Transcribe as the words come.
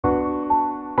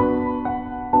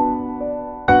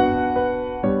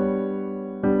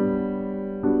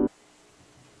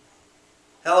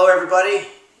everybody,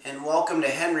 and welcome to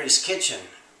Henry's Kitchen,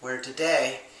 where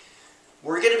today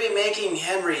we're going to be making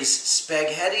Henry's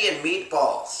spaghetti and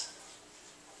meatballs.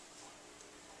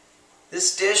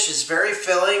 This dish is very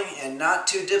filling and not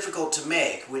too difficult to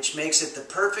make, which makes it the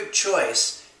perfect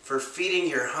choice for feeding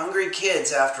your hungry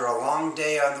kids after a long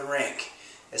day on the rink,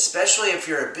 especially if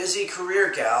you're a busy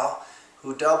career gal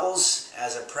who doubles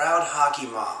as a proud hockey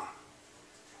mom.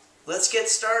 Let's get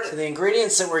started. So the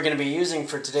ingredients that we're going to be using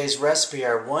for today's recipe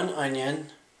are 1 onion,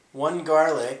 1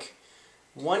 garlic,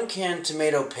 1 can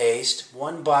tomato paste,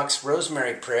 1 box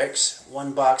rosemary pricks,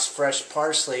 1 box fresh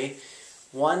parsley,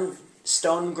 1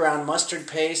 stone ground mustard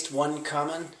paste, 1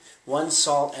 cumin, 1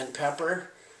 salt and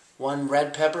pepper, 1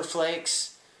 red pepper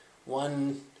flakes,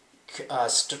 1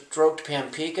 stroked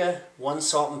paprika, 1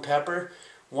 salt and pepper,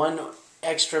 1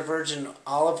 extra virgin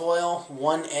olive oil,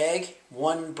 1 egg,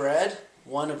 1 bread,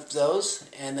 1 of those,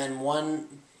 and then 1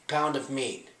 pound of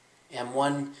meat, and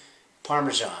 1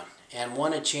 Parmesan, and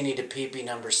 1 acini di pepe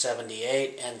number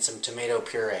 78, and some tomato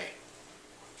puree.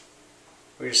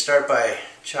 We're going to start by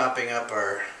chopping up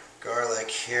our garlic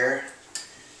here.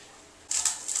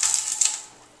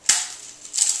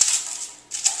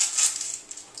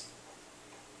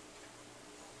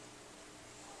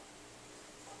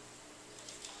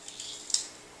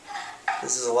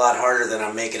 This is a lot harder than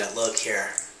I'm making it look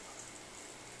here.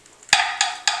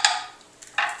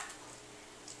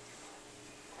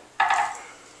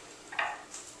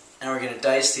 Now we're going to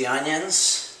dice the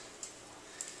onions.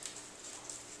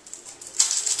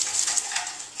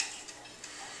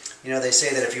 You know, they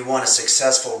say that if you want a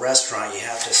successful restaurant, you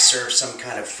have to serve some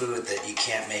kind of food that you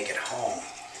can't make at home.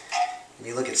 And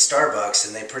you look at Starbucks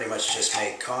and they pretty much just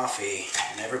make coffee,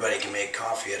 and everybody can make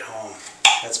coffee at home.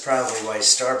 That's probably why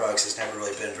Starbucks has never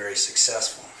really been very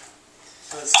successful.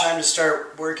 So it's time to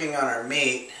start working on our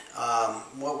meat.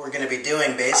 What we're going to be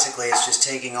doing basically is just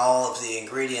taking all of the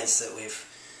ingredients that we've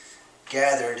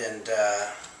gathered and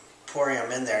pouring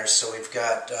them in there. So we've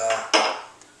got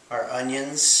our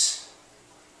onions,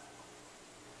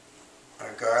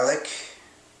 our garlic,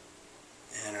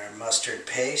 and our mustard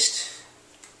paste.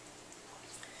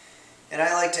 And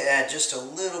I like to add just a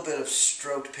little bit of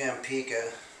stroked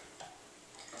paprika.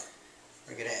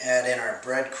 We're going to add in our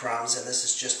breadcrumbs, and this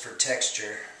is just for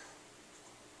texture.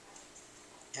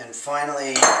 And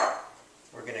finally,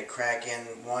 we're going to crack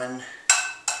in 1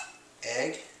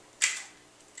 egg.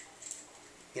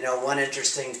 You know, one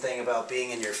interesting thing about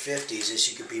being in your 50s is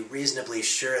you could be reasonably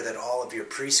sure that all of your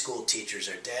preschool teachers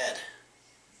are dead.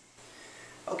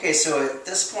 Okay, so at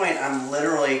this point I'm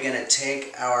literally going to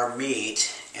take our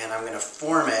meat and I'm going to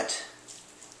form it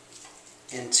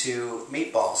into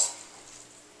meatballs.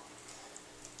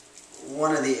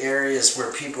 One of the areas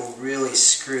where people really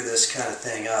screw this kind of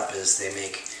thing up is they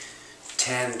make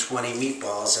 10, 20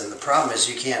 meatballs, and the problem is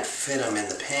you can't fit them in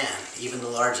the pan. Even the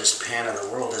largest pan in the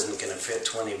world isn't going to fit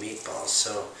 20 meatballs,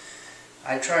 so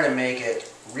I try to make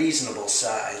it reasonable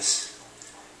size.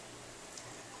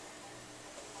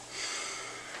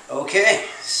 Okay,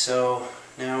 so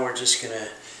now we're just going to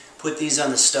put these on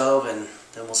the stove and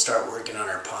then we'll start working on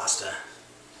our pasta.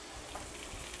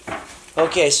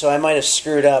 Okay, so I might have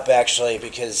screwed up actually,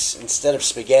 because instead of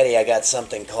spaghetti I got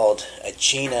something called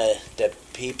acini di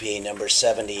pepe number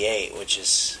 78, which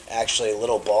is actually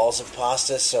little balls of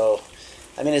pasta. So,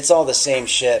 I mean, it's all the same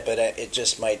shit, but it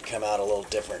just might come out a little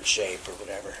different shape or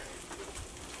whatever.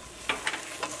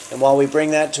 And while we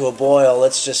bring that to a boil,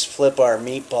 let's just flip our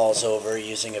meatballs over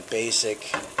using a basic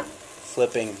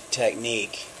flipping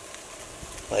technique,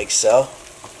 like so.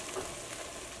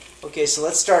 Okay, so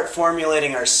let's start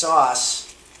formulating our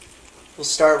sauce. We'll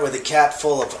start with a cap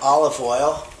full of olive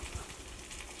oil.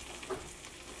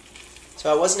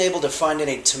 So I wasn't able to find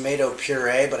any tomato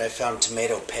puree, but I found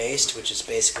tomato paste, which is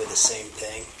basically the same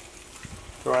thing.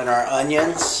 Throw in our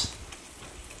onions,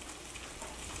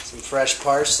 some fresh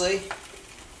parsley,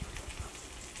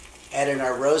 add in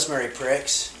our rosemary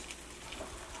pricks.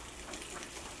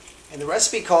 And the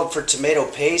recipe called for tomato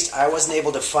paste. I wasn't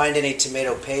able to find any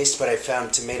tomato paste, but I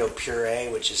found tomato puree,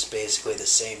 which is basically the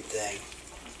same thing.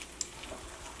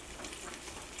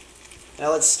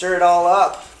 Now let's stir it all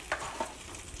up.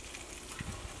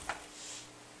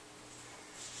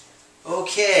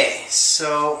 Okay,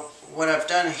 so what I've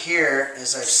done here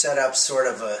is I've set up sort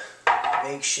of a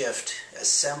makeshift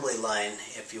assembly line,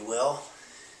 if you will,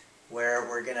 where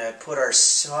we're going to put our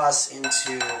sauce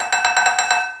into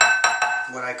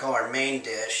what I call our main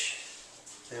dish.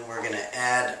 Then we're going to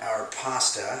add our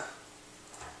pasta.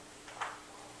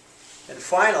 And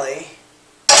finally,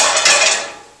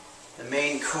 the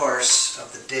main course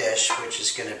of the dish, which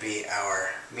is going to be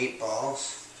our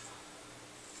meatballs.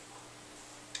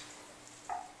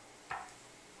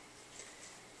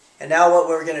 And now what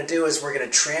we're going to do is we're going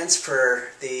to transfer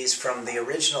these from the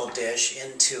original dish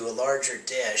into a larger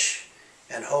dish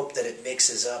and hope that it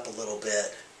mixes up a little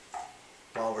bit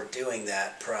while we're doing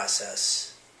that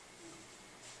process.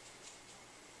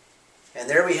 And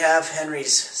there we have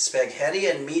Henry's spaghetti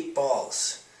and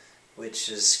meatballs, which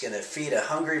is going to feed a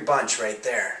hungry bunch right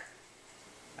there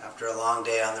after a long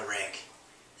day on the rink.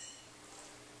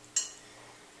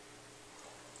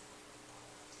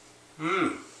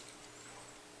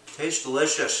 Tastes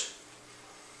delicious.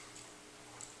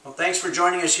 Well, thanks for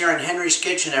joining us here in Henry's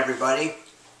Kitchen, everybody.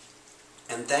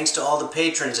 And thanks to all the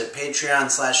patrons at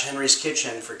Patreon/Henry's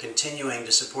Kitchen for continuing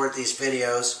to support these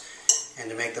videos and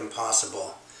to make them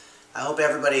possible. I hope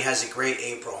everybody has a great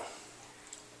April.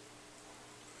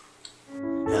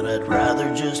 And I'd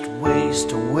rather just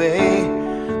waste away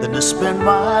than to spend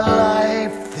my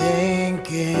life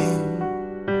thinking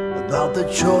about the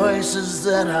choices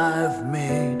that I've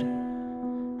made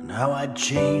and how I'd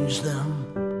change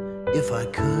them if I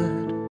could.